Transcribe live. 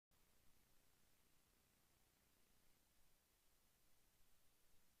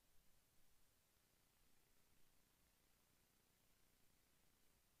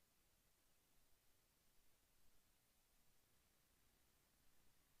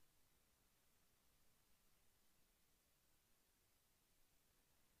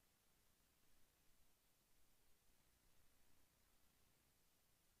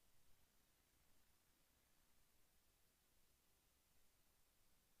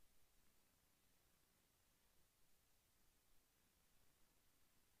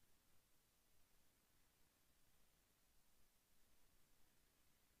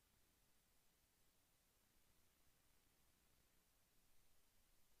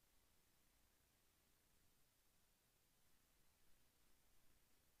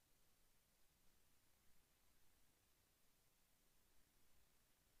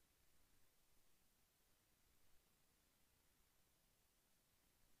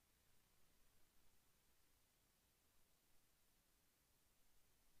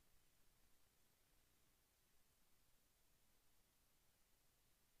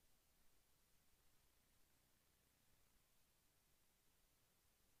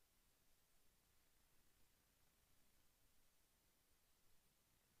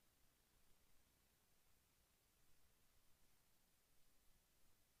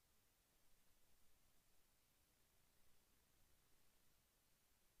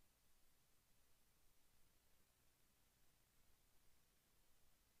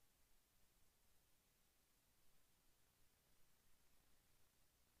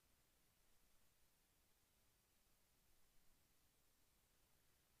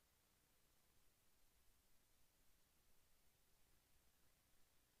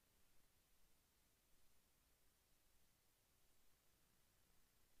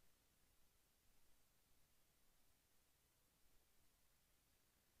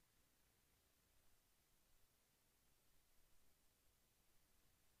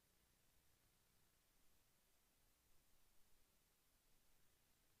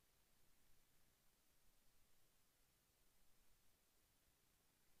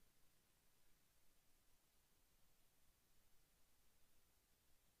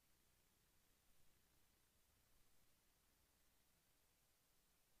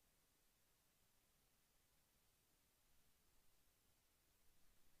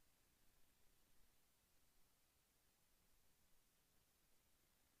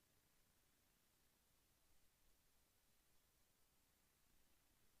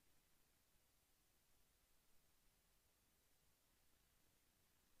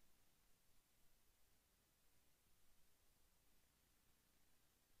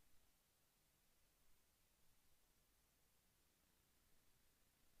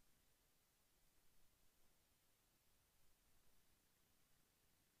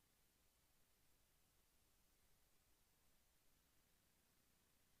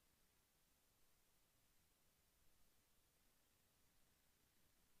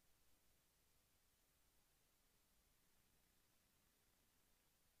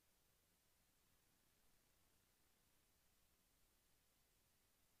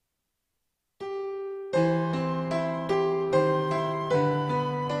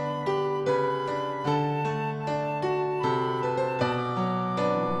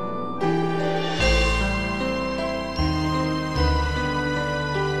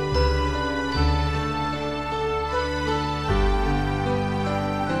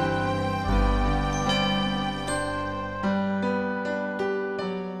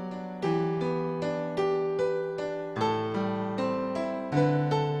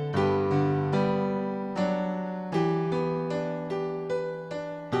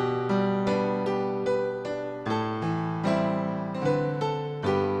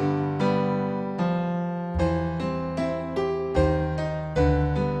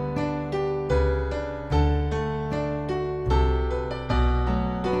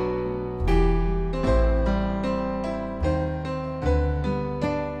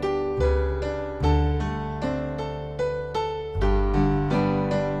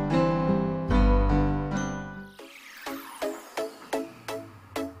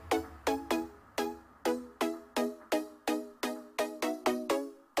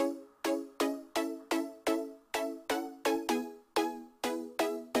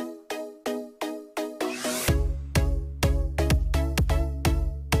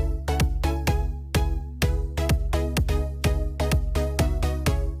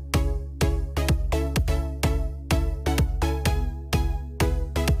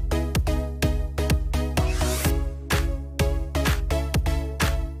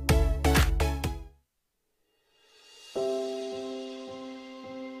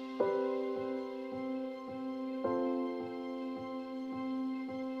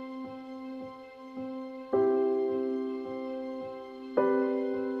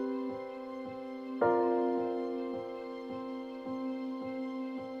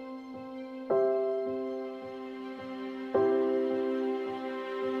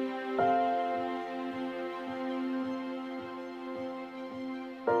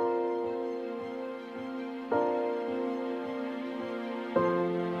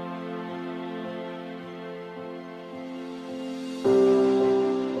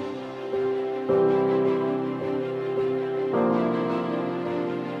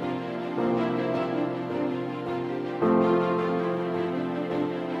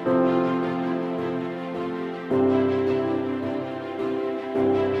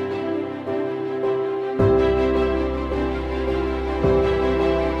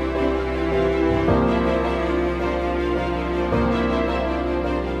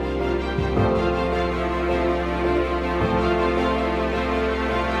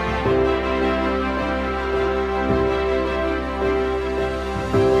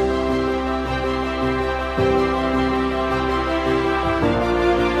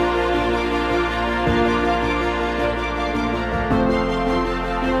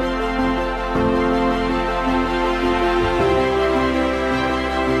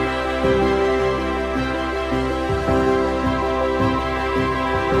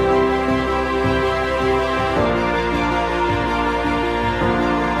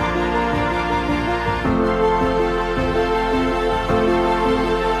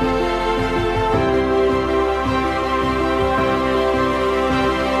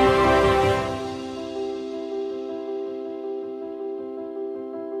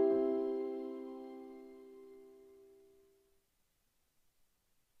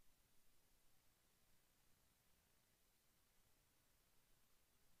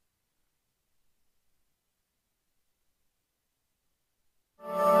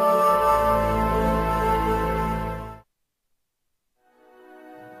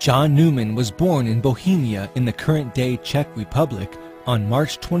John Neumann was born in Bohemia in the current-day Czech Republic on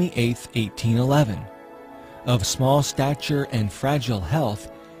March 28, 1811. Of small stature and fragile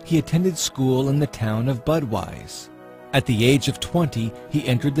health, he attended school in the town of Budweis. At the age of 20, he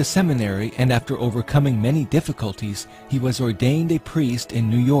entered the seminary, and after overcoming many difficulties, he was ordained a priest in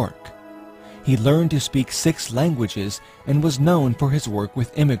New York. He learned to speak 6 languages and was known for his work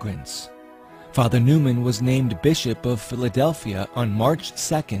with immigrants. Father Neumann was named Bishop of Philadelphia on March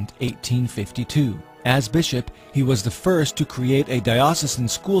 2, 1852. As bishop, he was the first to create a diocesan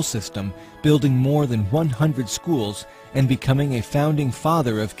school system, building more than 100 schools and becoming a founding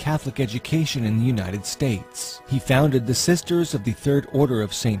father of Catholic education in the United States. He founded the Sisters of the Third Order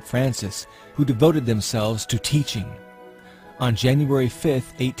of St. Francis, who devoted themselves to teaching. On January 5,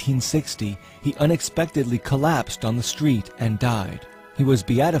 1860, he unexpectedly collapsed on the street and died. He was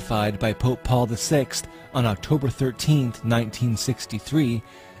beatified by Pope Paul VI on October 13, 1963,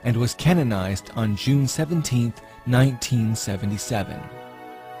 and was canonized on June 17, 1977.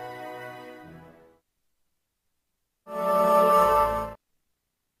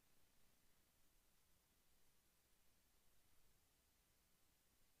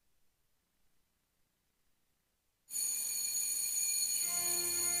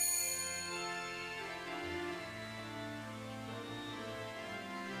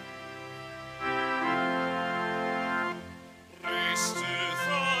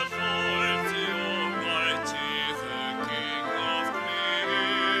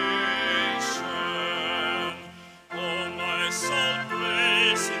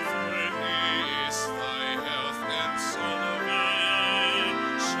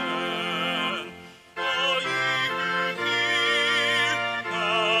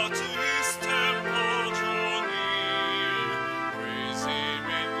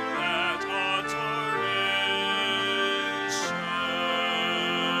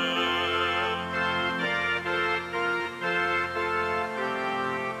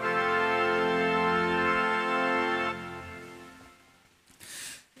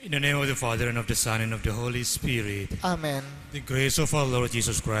 In the name of the Father, and of the Son, and of the Holy Spirit. Amen. The grace of our Lord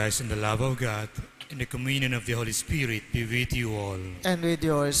Jesus Christ, and the love of God, and the communion of the Holy Spirit be with you all. And with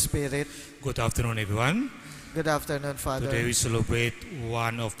your spirit. Good afternoon, everyone. Good afternoon, Father. Today we celebrate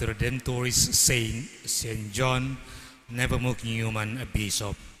one of the Redemptorist saints, St. John Nepomucene Neumann, a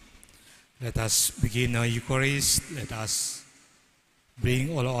bishop. Let us begin our Eucharist. Let us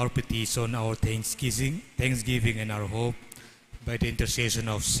bring all our petition, our thanksgiving, and our hope by the intercession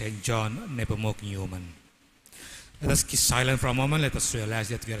of St. John Nepomucene Neumann. Let us keep silent for a moment. Let us realize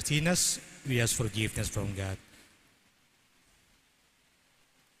that we are sinners. We ask forgiveness from God.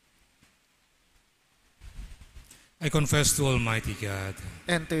 I confess to Almighty God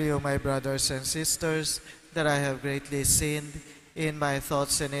and to you, my brothers and sisters, that I have greatly sinned in my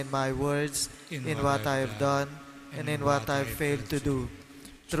thoughts and in my words, in what I have done and in what I have failed to do.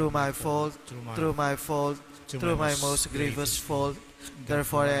 Through my fault, through my most grievous fault.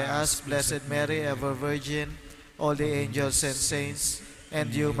 Therefore I ask Blessed Mary, ever Virgin, all the angels and saints,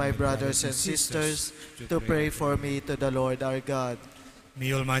 and you, my brothers and sisters, to pray for me to the Lord our God.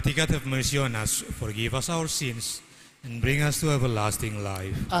 May Almighty God have mercy on us, forgive us our sins, and bring us to everlasting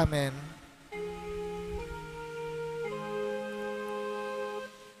life. Amen.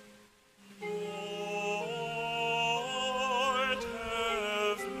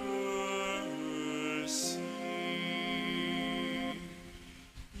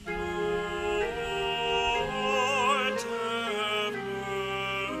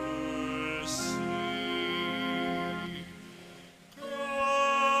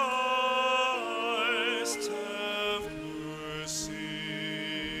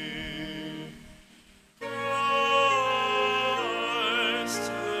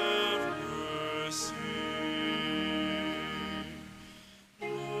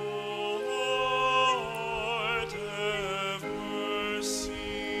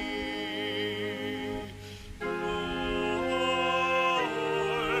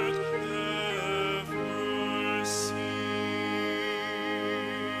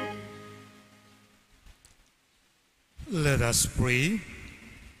 Let us pray.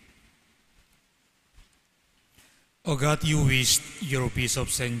 O God, you wished your Bishop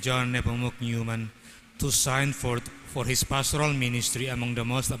St. John Nepomucene Neumann to shine forth for his pastoral ministry among the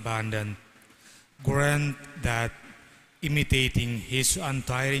most abundant. Grant that, imitating his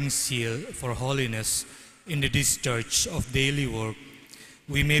untiring zeal for holiness in the discharge of daily work,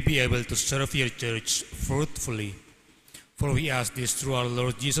 we may be able to serve your church fruitfully. For we ask this through our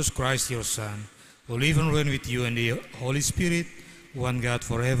Lord Jesus Christ, your Son, who live and reign with you and the Holy Spirit, one God,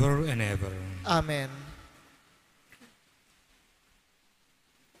 forever and ever. Amen.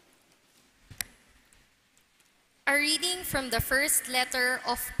 A reading from the first letter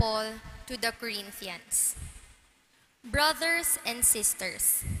of Paul to the Corinthians. Brothers and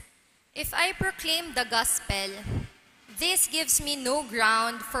sisters, if I proclaim the gospel, this gives me no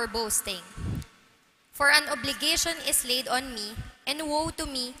ground for boasting. For an obligation is laid on me, and woe to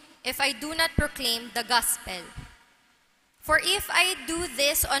me if I do not proclaim the gospel. For if I do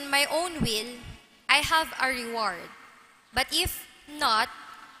this on my own will, I have a reward. But if not,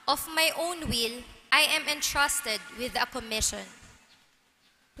 of my own will, I am entrusted with a commission.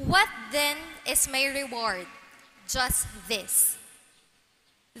 What then is my reward? Just this,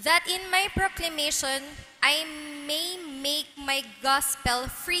 that in my proclamation I may make my gospel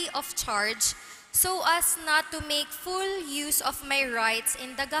free of charge, so as not to make full use of my rights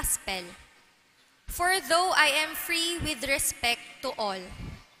in the gospel. For though I am free with respect to all,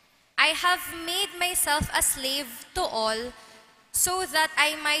 I have made myself a slave to all, so that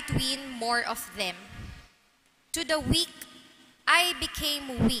I might win more of them. To the weak, I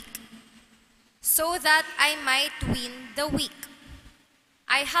became weak, so that I might win the weak.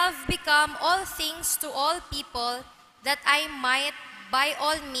 I have become all things to all people, that I might by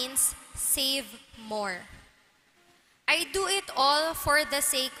all means save more. I do it all for the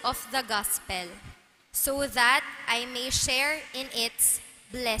sake of the gospel, so that I may share in its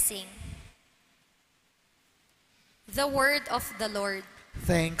blessing. The word of the Lord.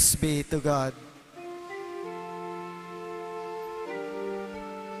 Thanks be to God.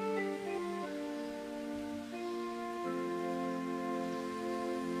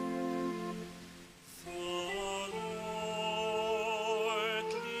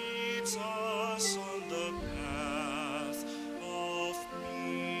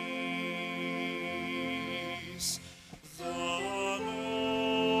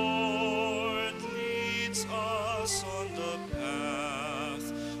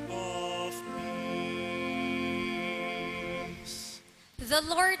 The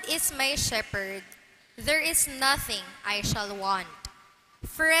Lord is my shepherd, there is nothing I shall want.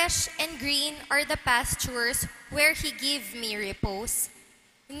 Fresh and green are the pastures where He gives me repose.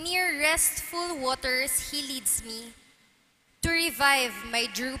 Near restful waters He leads me, to revive my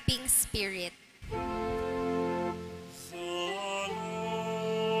drooping spirit. The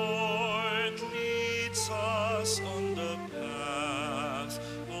Lord leads us on the path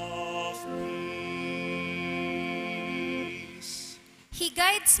of peace. He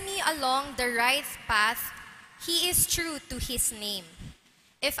guides me along the right path. He is true to His name.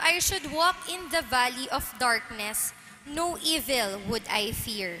 If I should walk in the valley of darkness, no evil would I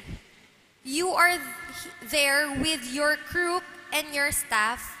fear. You are there with your crook and your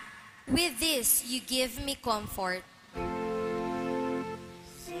staff. With this you give me comfort. The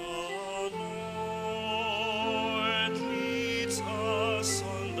Lord leads us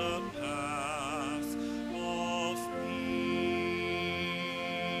on the path of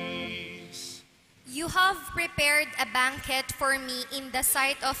peace. You have prepared a banquet for me in the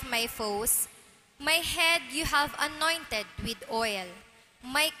sight of my foes. My head you have anointed with oil.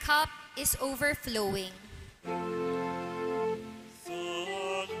 My cup is overflowing. The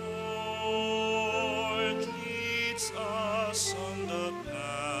Lord leads us on the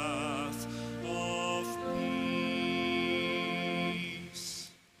path of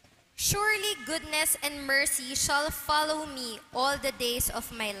peace. Surely goodness and mercy shall follow me all the days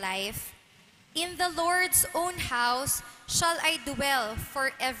of my life. In the Lord's own house shall I dwell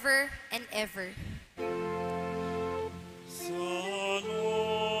forever and ever. The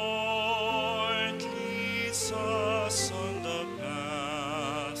Lord leads us on the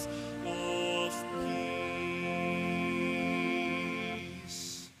path of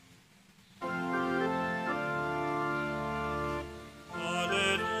peace.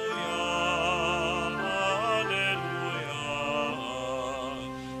 Alleluia, alleluia,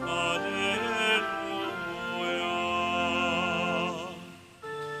 alleluia.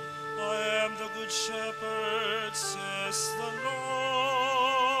 I am the good shepherd, says the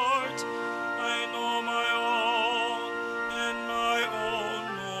Lord. I know my own, and my own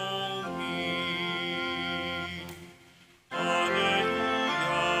know me.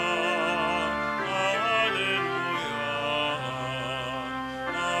 Alleluia, alleluia,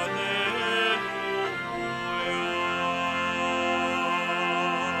 alleluia.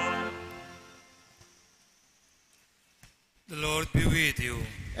 The Lord be with you.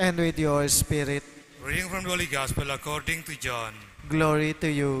 And with your spirit, Reading from the Holy Gospel according to John. glory to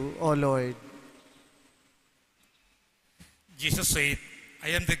you, O Lord. Jesus said, I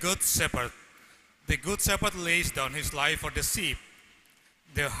am the good shepherd. The good shepherd lays down his life for the sheep.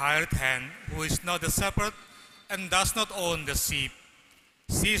 The hired hand, who is not the shepherd and does not own the sheep,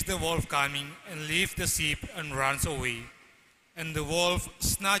 sees the wolf coming and leaves the sheep and runs away, and the wolf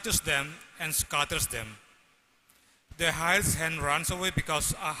snatches them and scatters them. The hired hand runs away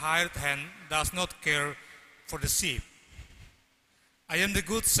because a hired hand does not care for the sheep. I am the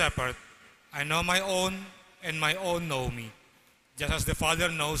good shepherd. I know my own, and my own know me, just as the Father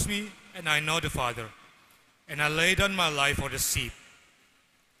knows me, and I know the Father, and I lay down my life for the sheep.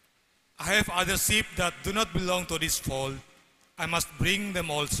 I have other sheep that do not belong to this fold. I must bring them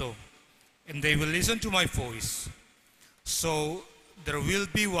also, and they will listen to my voice. So there will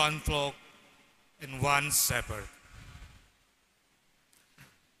be one flock and one shepherd.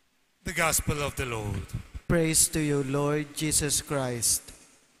 The Gospel of the Lord. Praise to you, Lord Jesus Christ.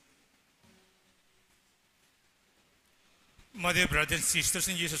 My dear brothers and sisters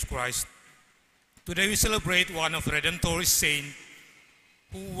in Jesus Christ, today we celebrate one of Redemptorist saint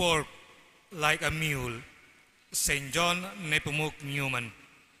who worked like a mule, St. John Nepomucene Neumann.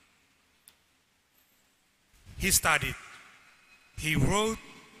 He studied, he wrote,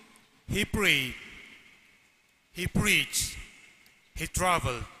 he prayed, he preached, he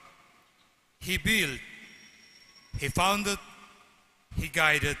traveled, he built, he founded, he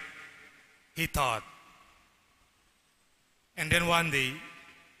guided, he taught. And then one day,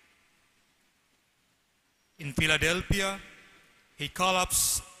 in Philadelphia, he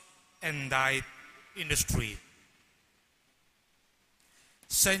collapsed and died in the street.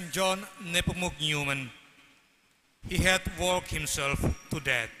 St. John Nepomucene Neumann, he had worked himself to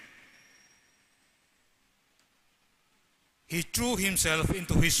death. He threw himself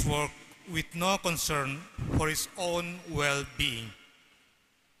into his work with no concern for his own well-being.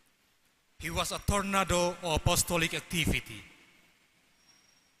 He was a tornado of apostolic activity.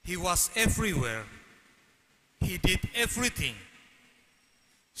 He was everywhere. He did everything.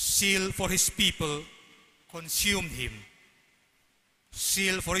 Zeal for his people consumed him.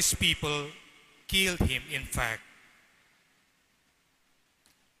 Zeal for his people killed him, in fact.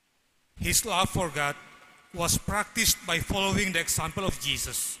 His love for God was practiced by following the example of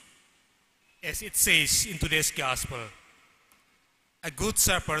Jesus. As it says in today's Gospel, a good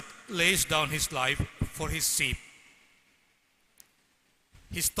shepherd lays down his life for his sheep.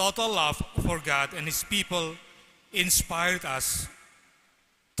 His total love for God and his people inspired us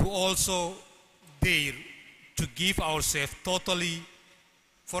to also dare to give ourselves totally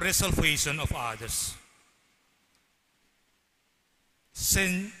for the salvation of others.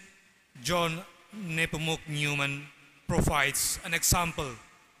 St. John Nepomucene Neumann provides an example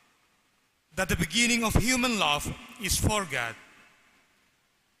that the beginning of human love is for God,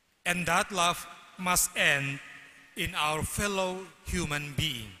 and that love must end in our fellow human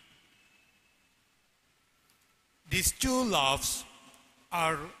being. These two loves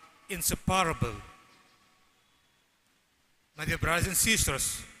are inseparable. My dear brothers and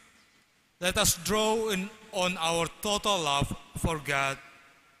sisters, let us draw in on our total love for God,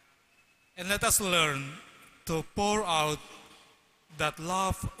 and let us learn to pour out that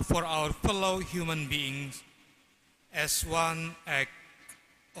love for our fellow human beings as one act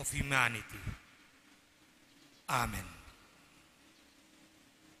of humanity. Amen.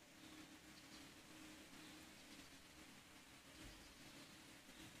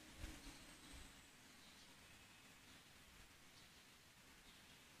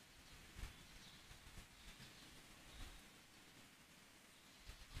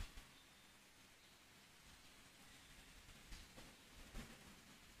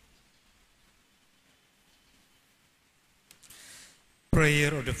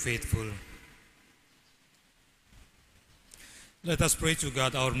 Prayer of the faithful. Let us pray to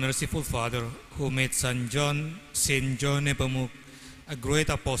God, our merciful Father, who made St. John Nepomucene a great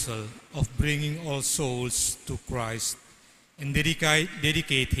apostle of bringing all souls to Christ, and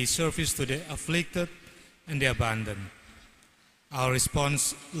dedicate his service to the afflicted and the abandoned. Our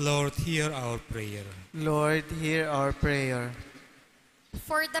response, Lord, hear our prayer. Lord, hear our prayer.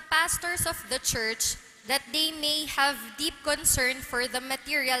 For the pastors of the church, that they may have deep concern for the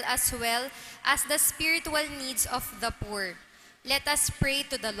material as well as the spiritual needs of the poor. Let us pray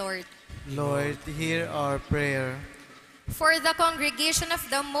to the Lord. Lord, hear our prayer. For the congregation of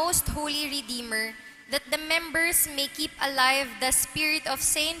the Most Holy Redeemer, that the members may keep alive the spirit of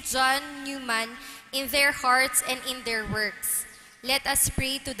St. John Neumann in their hearts and in their works. Let us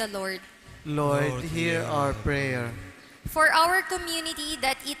pray to the Lord. Lord, hear our prayer. For our community,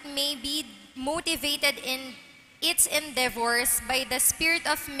 that it may be motivated in its endeavors by the spirit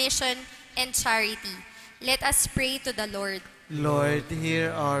of mission and charity. Let us pray to the Lord. Lord,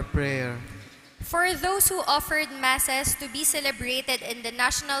 hear our prayer. For those who offered masses to be celebrated in the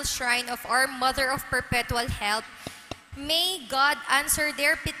National Shrine of our Mother of Perpetual Help, May God answer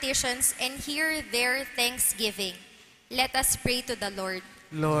their petitions and hear their thanksgiving. Let us pray to the Lord.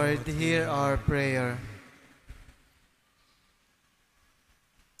 Lord, hear our prayer.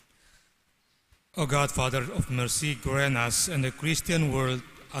 O God, Father of mercy, grant us and the Christian world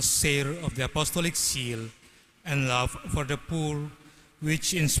a share of the apostolic seal and love for the poor,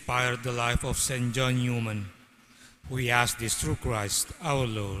 which inspired the life of St. John Neumann. We ask this through Christ our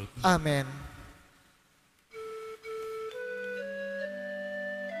Lord. Amen.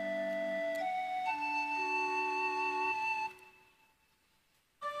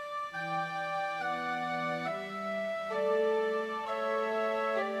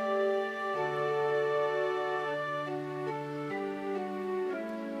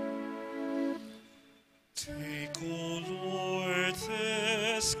 Take, O Lord,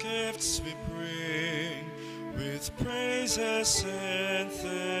 these gifts we bring with praises and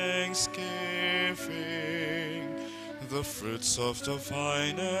thanksgiving, the fruits of the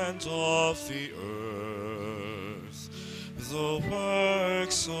vine and of the earth, the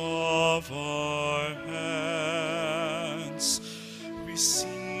works of our hands.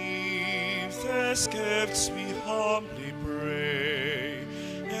 Receive these gifts, we humbly pray,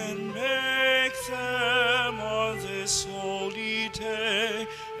 and make them on this holy day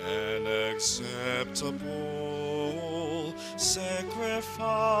an acceptable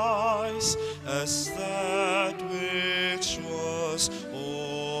sacrifice, as that which was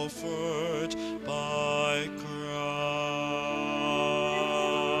offered by Christ.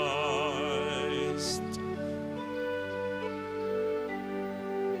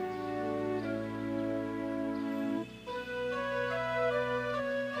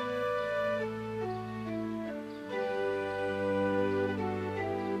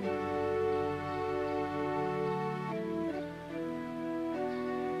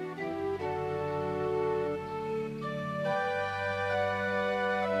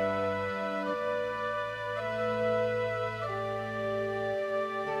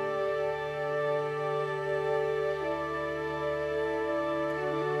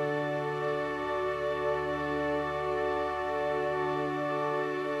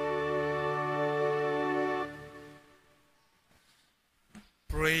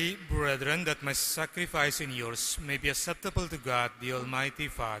 Pray, brethren, that my sacrifice and yours may be acceptable to God, the Almighty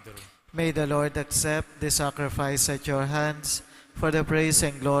Father. May the Lord accept the sacrifice at your hands for the praise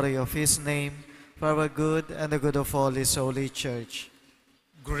and glory of his name, for our good and the good of all his holy church.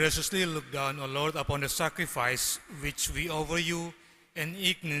 Graciously look down, O Lord, upon the sacrifice which we offer you, and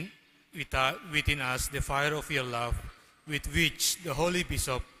ignite within us the fire of your love, with which the holy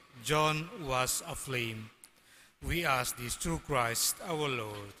Bishop John was aflame. We ask this through Christ our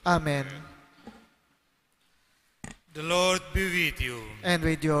Lord. Amen. The Lord be with you. And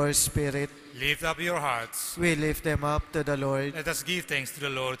with your spirit, Lift up your hearts. we lift them up to the Lord. Let us give thanks to the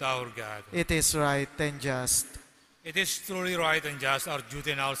Lord our God. It is right and just. It is truly right and just, our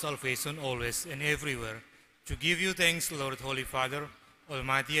duty and our salvation, always and everywhere, to give you thanks, Lord, Holy Father,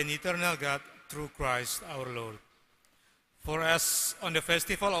 Almighty and eternal God, through Christ our Lord. For as on the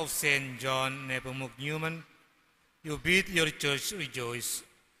festival of St. John Nepomucene Neumann, you bid your church rejoice,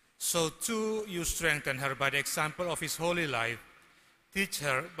 so too you strengthen her by the example of his holy life. Teach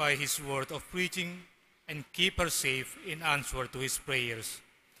her by his word of preaching, and keep her safe in answer to his prayers.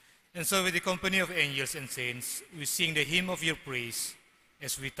 And so with the company of angels and saints, we sing the hymn of your praise,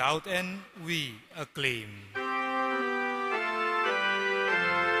 as without end we acclaim.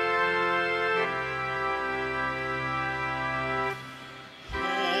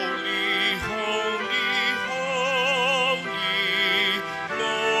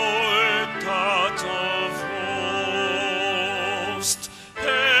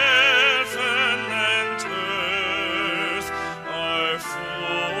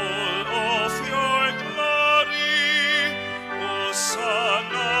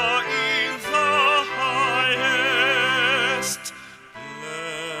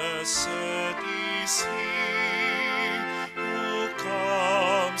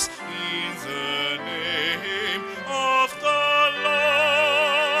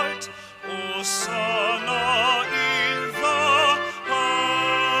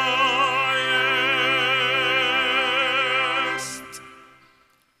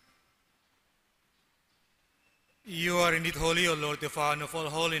 You are indeed holy, O Lord, the Fount of all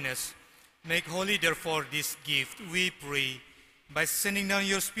holiness. Make holy, therefore, this gift, we pray, by sending down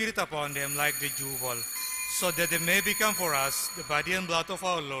your Spirit upon them like the jewel, so that they may become for us the body and blood of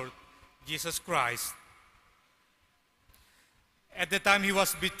our Lord, Jesus Christ. At the time he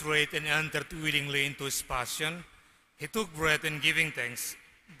was betrayed and entered willingly into his passion, he took bread and giving thanks,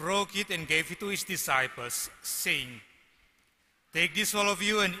 broke it and gave it to his disciples, saying, Take this, all of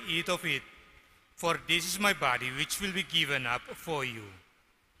you, and eat of it, for this is my body, which will be given up for you.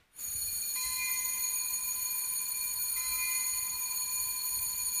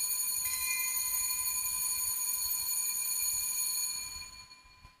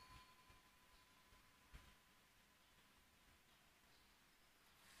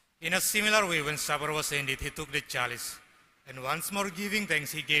 In a similar way, when supper was ended, he took the chalice, and once more giving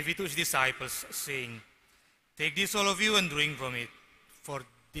thanks, he gave it to his disciples, saying, Take this, all of you, and drink from it, for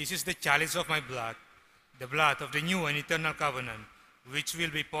this is the chalice of my blood, the blood of the new and eternal covenant, which will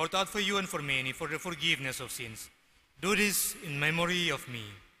be poured out for you and for many for the forgiveness of sins. Do this in memory of me.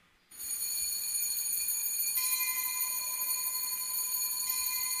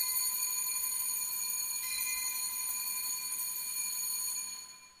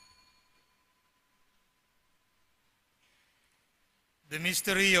 The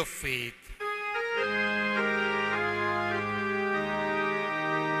mystery of faith.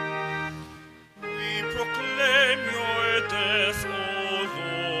 We proclaim your death, O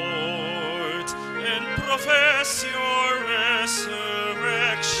Lord, and profess your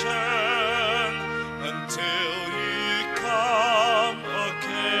resurrection until ye come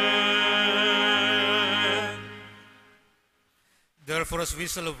again. Therefore, as we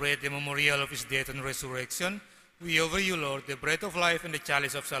celebrate the memorial of his death and resurrection, we offer you, Lord, the bread of life and the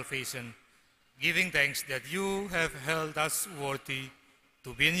chalice of salvation, giving thanks that you have held us worthy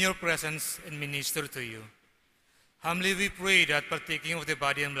to be in your presence and minister to you. Humbly we pray that, partaking of the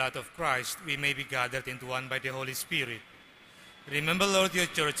body and blood of Christ, we may be gathered into one by the Holy Spirit. Remember, Lord, your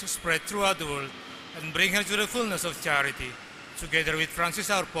church spread throughout the world, and bring her to the fullness of charity, together with Francis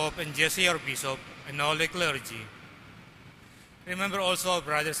our Pope and C.S.R. our Bishop, and all the clergy. Remember also our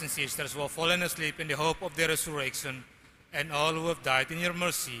brothers and sisters who have fallen asleep in the hope of their resurrection, and all who have died in your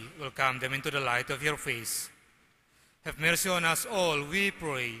mercy. Welcome them into the light of your face. Have mercy on us all, we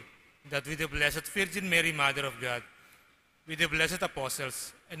pray, that with the Blessed Virgin Mary, Mother of God, with the blessed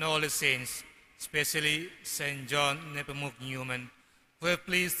apostles and all the saints, especially St. John Nepomucene Neumann, who have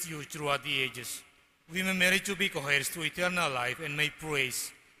pleased you throughout the ages, we may merit to be co-heirs to eternal life and may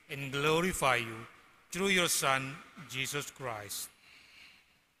praise and glorify you through your Son, Jesus Christ.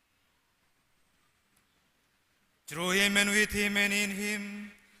 Through him and with him and in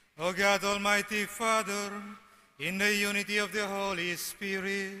him, O God, Almighty Father, in the unity of the Holy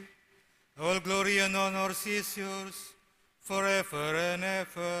Spirit, all glory and honor is yours forever and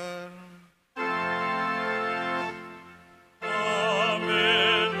ever.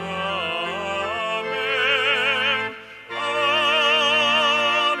 Amen, amen, amen.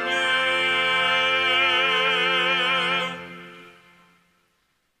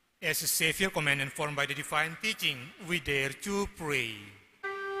 As a Savior command and formed by the divine teaching, we dare to pray.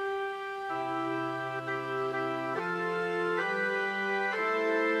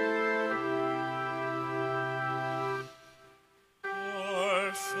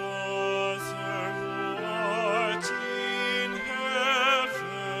 Our Father who art in heaven,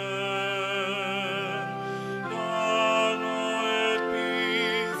 hallowed be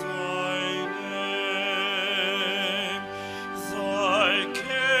thy name. Thy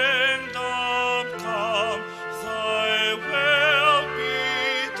kingdom come, thy will be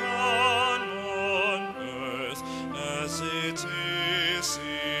done on earth as it is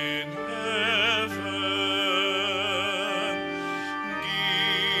in heaven.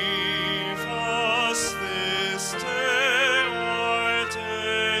 Give us this day our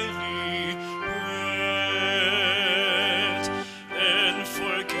daily bread, and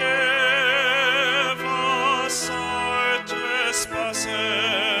forgive us our trespasses,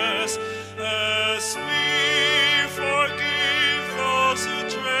 as we forgive those who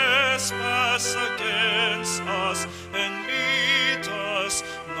trespass against us, and lead us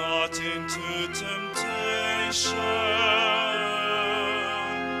not into temptation,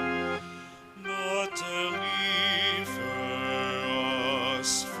 but deliver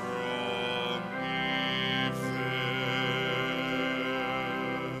us from evil.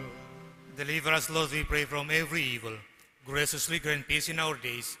 Deliver us, Lord, we pray, from every evil. Graciously grant peace in our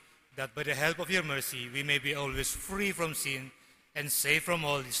days, that by the help of your mercy we may be always free from sin and safe from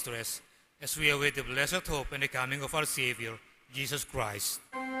all distress, as we await the blessed hope and the coming of our Savior, Jesus Christ.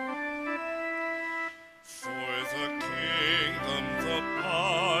 For the kingdom, the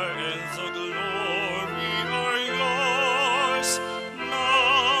power, and the glory are yours,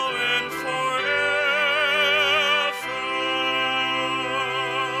 now and forever.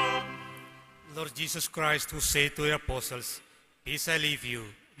 Lord Jesus Christ, who said to your apostles, Peace I leave you,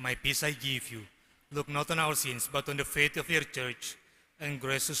 my peace I give you, look not on our sins, but on the faith of your church, and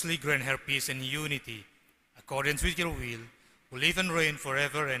graciously grant her peace and unity, according with your will, who live and reign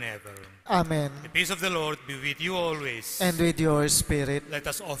forever and ever. Amen. The peace of the Lord be with you always. And with your spirit. Let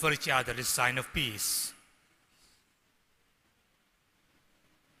us offer each other the sign of peace.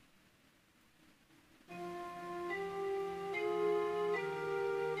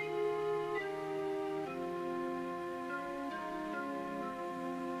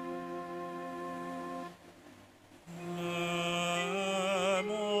 Lamb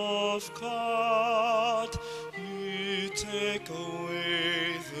of God, you take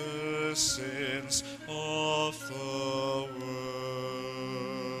away the sins of the world.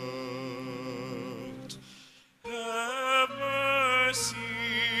 Have mercy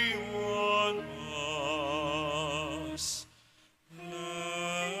on us.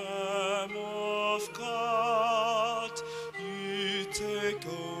 Lamb of God, you take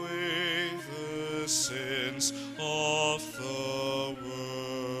away the sins of the world.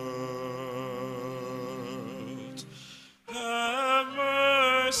 Have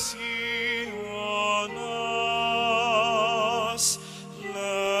mercy on us,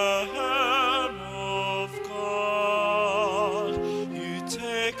 Lamb of God. You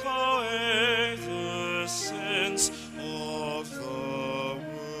take away the sins of the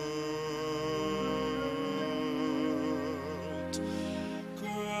world.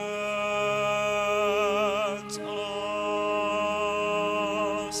 Grant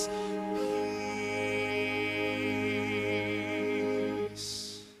us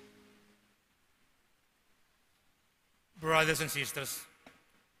peace. Brothers and sisters,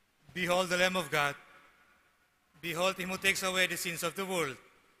 behold the Lamb of God. Behold him who takes away the sins of the world.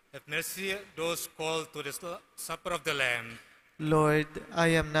 Have mercy those called to the supper of the Lamb. Lord, I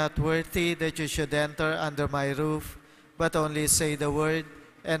am not worthy that you should enter under my roof, but only say the word,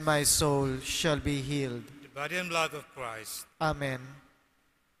 and my soul shall be healed. The body and blood of Christ. Amen.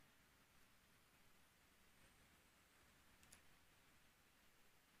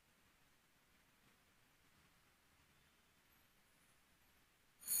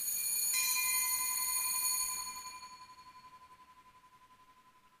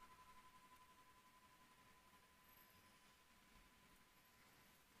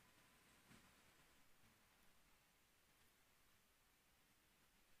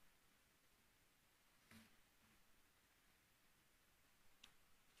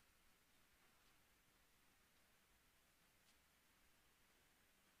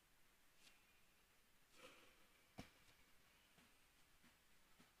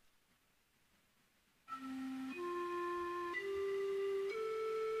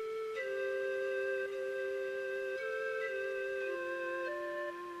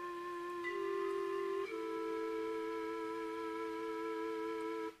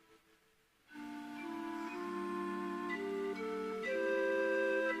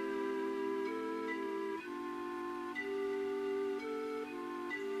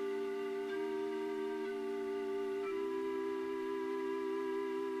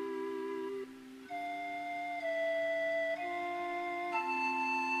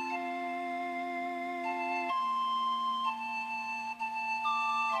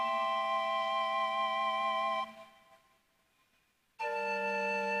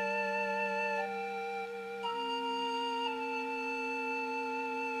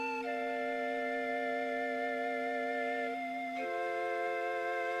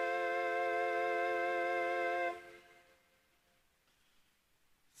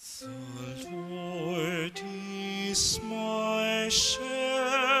 The Lord is my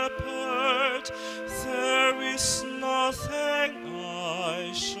shepherd, there is nothing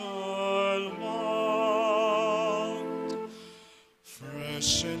I shall want.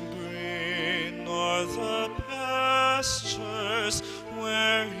 Fresh and green are the pastures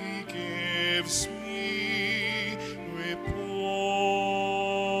where he gives me repose.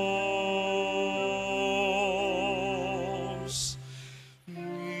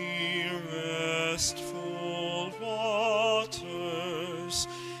 Restful waters,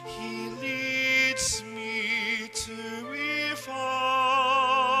 he leads me to revive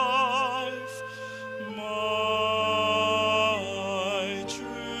my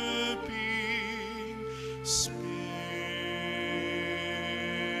drooping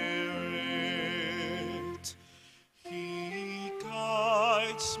spirit. He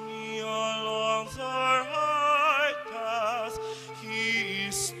guides me along the right path. He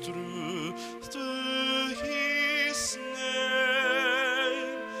is true to his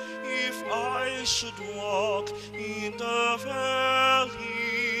name. If I should walk in the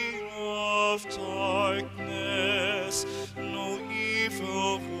valley of darkness, no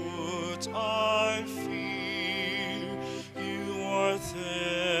evil would I fear. You are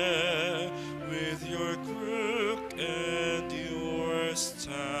there with your crook and your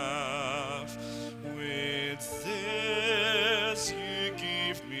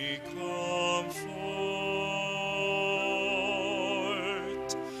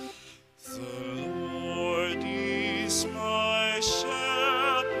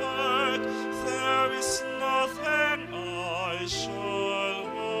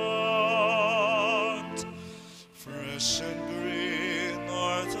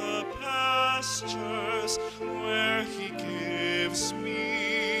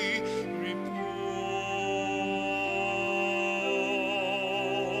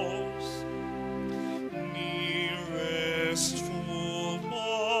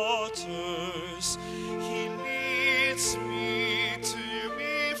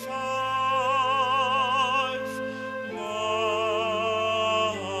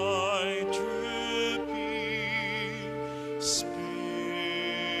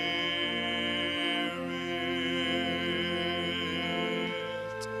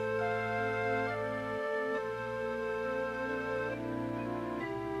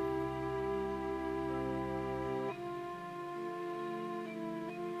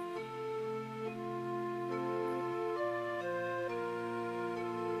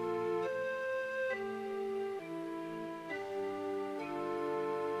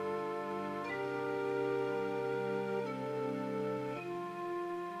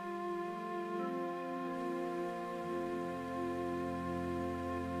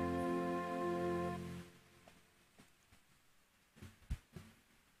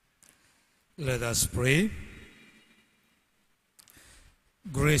Let us pray.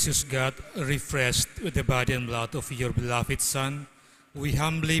 Gracious God, refreshed with the body and blood of your beloved Son, we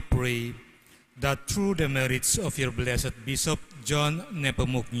humbly pray that through the merits of your blessed Bishop John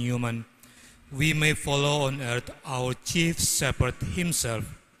Nepomucene Neumann, we may follow on earth our chief shepherd himself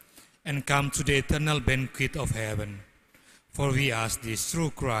and come to the eternal banquet of heaven. For we ask this through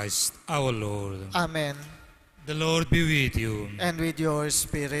Christ our Lord. Amen. The Lord be with you. And with your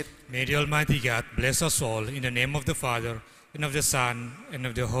spirit. May the Almighty God bless us all in the name of the Father, and of the Son, and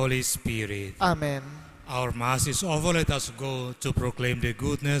of the Holy Spirit. Amen. Our Mass is over. Let us go to proclaim the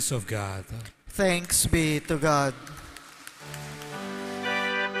goodness of God. Thanks be to God.